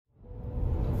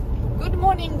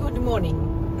morning, good morning.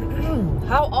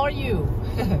 How are you?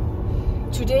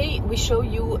 Today we show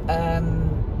you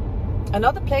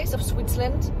another place of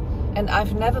Switzerland, and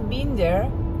I've never been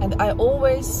there, and I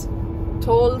always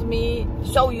told me,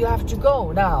 so you have to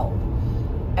go now.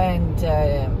 And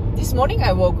this morning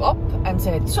I woke up and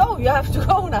said, so you have to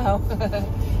go now.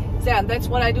 So, and that's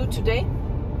what I do today.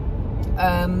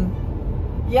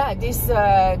 Yeah, this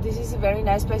is a very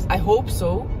nice place. I hope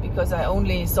so, because I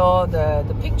only saw the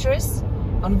pictures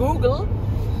on Google.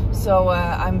 So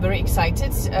I'm very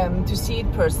excited to see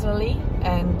it personally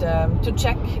and to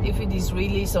check if it is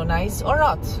really so nice or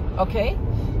not. Okay,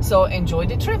 so enjoy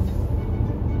the trip.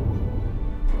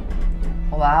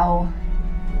 Wow,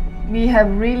 we have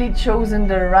really chosen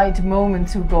the right moment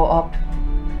to go up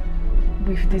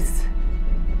with these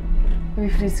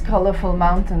colorful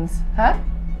mountains, huh?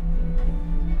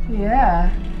 Yeah,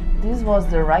 this was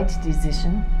the right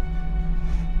decision.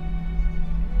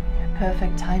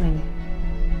 Perfect timing.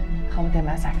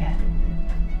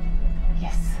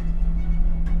 Yes.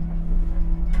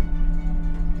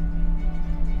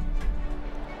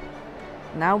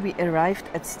 Now we arrived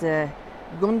at the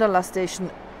gondola station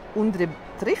under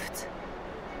Trift,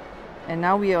 and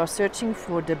now we are searching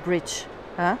for the bridge.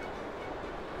 Huh?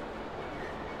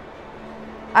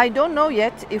 I don't know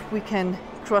yet if we can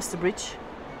cross the bridge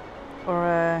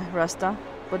or Rasta,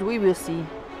 but we will see.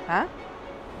 Huh?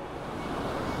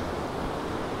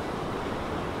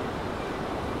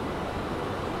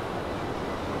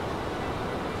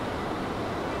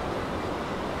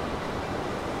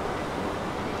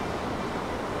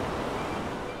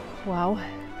 Wow,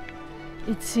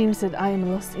 it seems that I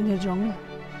am lost in a jungle,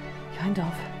 kind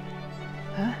of,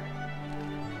 huh?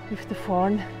 With the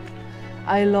thorn.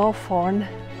 I love thorn.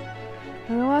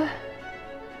 You know what?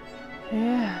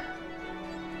 Yeah.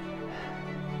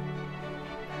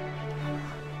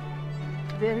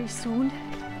 Very soon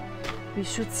we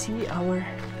should see our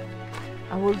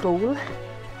goal.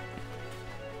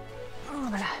 Oh,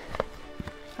 voilà.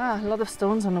 Ah, a lot of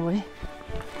stones on the way.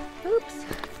 Oops.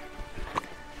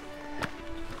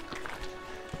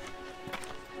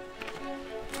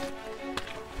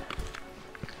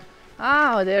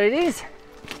 Ah, there it is.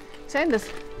 Sanders.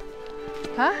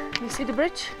 Huh? You see the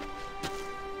bridge?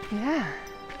 Yeah.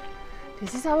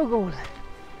 This is our goal.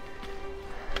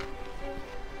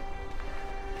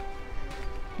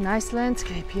 Nice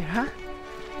landscape here, huh?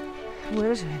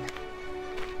 Where is it?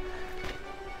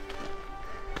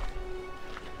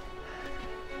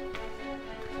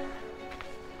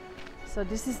 So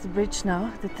this is the bridge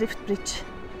now, the Trift bridge.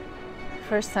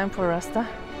 First time for Rasta.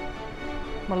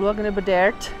 Mal schauen über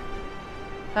dort.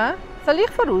 Huh? Soll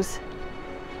ich voraus?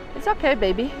 It's okay,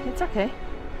 baby. It's okay.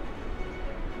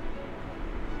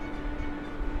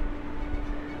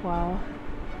 Wow.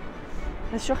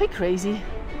 That's schon crazy.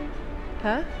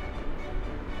 Huh?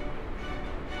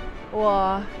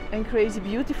 Wow, and crazy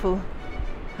beautiful.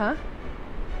 Huh?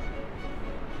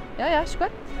 Ja, ist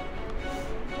gut.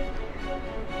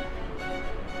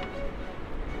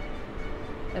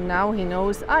 And now he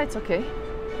knows, it's okay.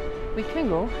 We can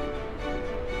go.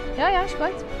 Ja, ist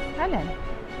gut. Hallo.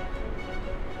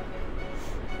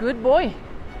 Good boy.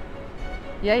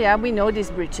 Yeah, we know these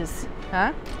bridges.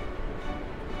 Huh?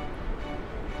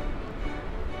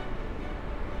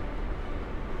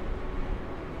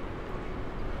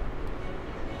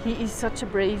 He is such a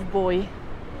brave boy.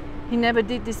 He never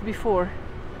did this before.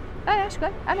 Ja, ist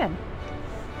gut. Hallo.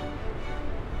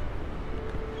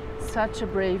 Such a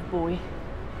brave boy.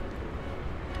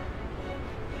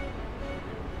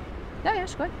 Ja,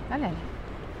 ist gut. Hallo.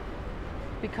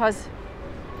 Because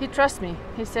he trusts me.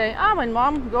 He say, when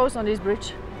mom goes on this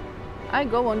bridge, I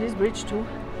go on this bridge too.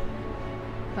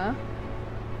 Huh?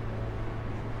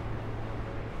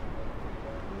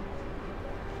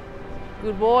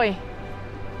 Good boy.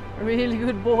 Really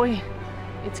good boy.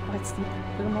 It's quite steep.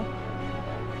 Look at him up.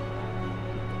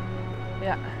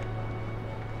 Yeah.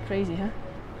 Crazy, huh?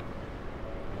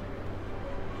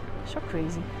 So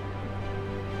crazy.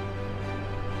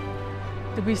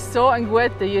 To be so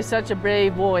angwete, you're such a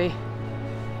brave boy.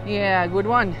 Yeah, good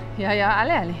one. Yeah,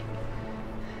 alle.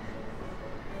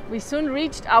 We soon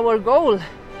reached our goal.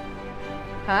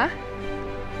 Huh?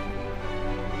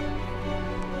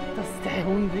 Das ist der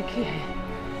Hund wirklich.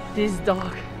 This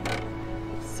dog.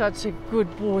 Such a good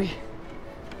boy.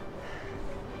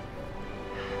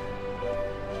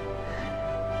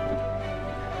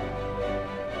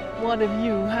 What a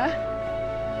view, huh?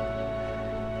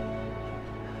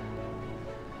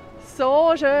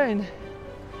 So schön.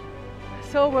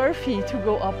 So worthy to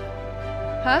go up.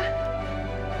 Huh?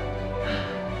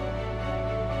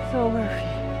 So worthy.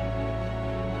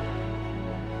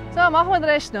 So, machen wir den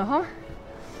Rest noch. Hm?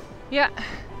 Yeah,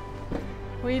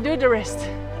 we do the rest.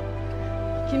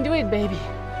 You can do it, baby.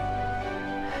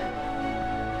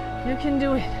 You can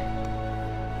do it.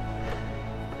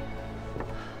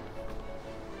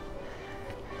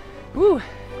 Woo,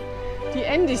 the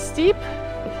end is steep.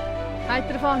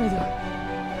 Halt ervan niet door.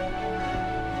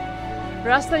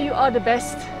 Rasta, you are the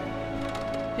best.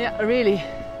 Yeah, really.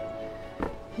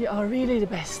 You are really the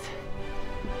best.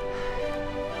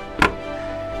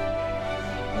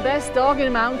 Best dog in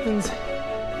the mountains.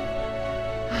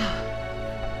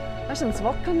 Dat is aan het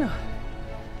wakkelen nog.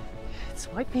 It's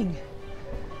wiping.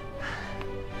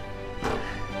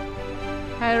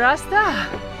 Hey Rasta,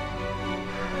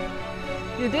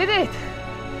 you did it.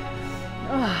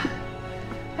 Oh.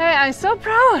 Hey, I'm so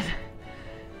proud.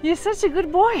 You're such a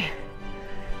good boy.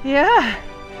 Yeah.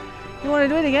 You want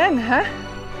to do it again, huh?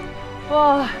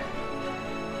 Well,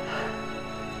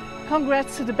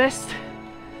 congrats to the best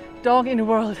dog in the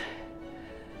world.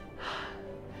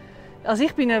 Als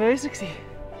ik ben nerveus was.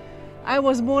 I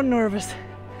was more nervous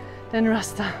than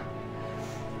Rasta.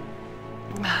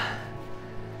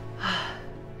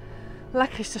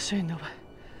 Lekker is het schön oben.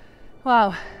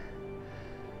 Wow.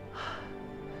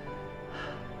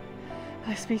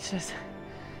 I'm speechless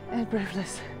and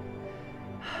breathless.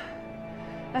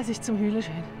 Es ist zum Heulen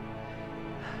schön.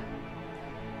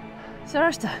 So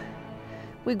Rasta,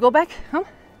 we go back, huh?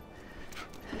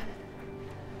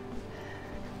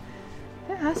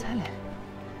 Ja, that's hell.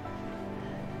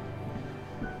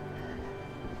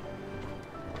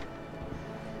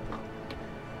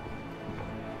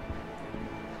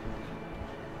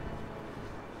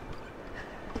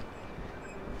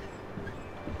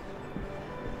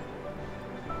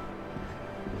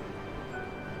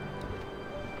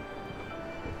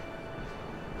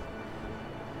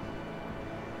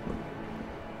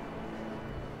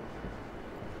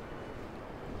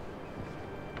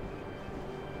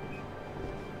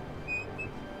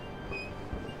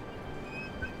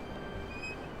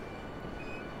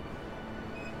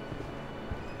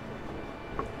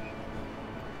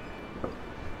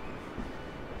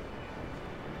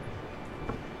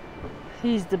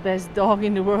 He's the best dog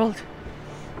in the world.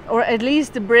 Or at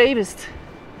least the bravest.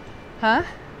 Huh?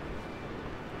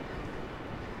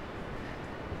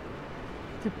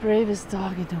 The bravest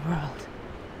dog in the world.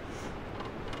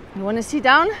 You want to sit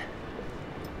down?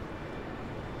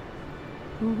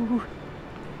 Ooh.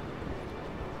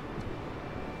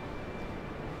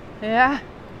 Yeah.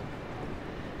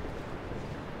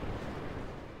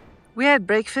 We had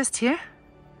breakfast here.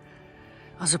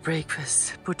 Was a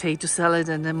breakfast, potato salad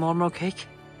and a marmor cake.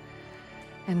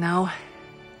 And now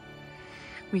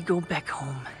we go back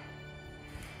home.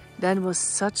 That was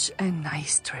such a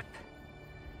nice trip.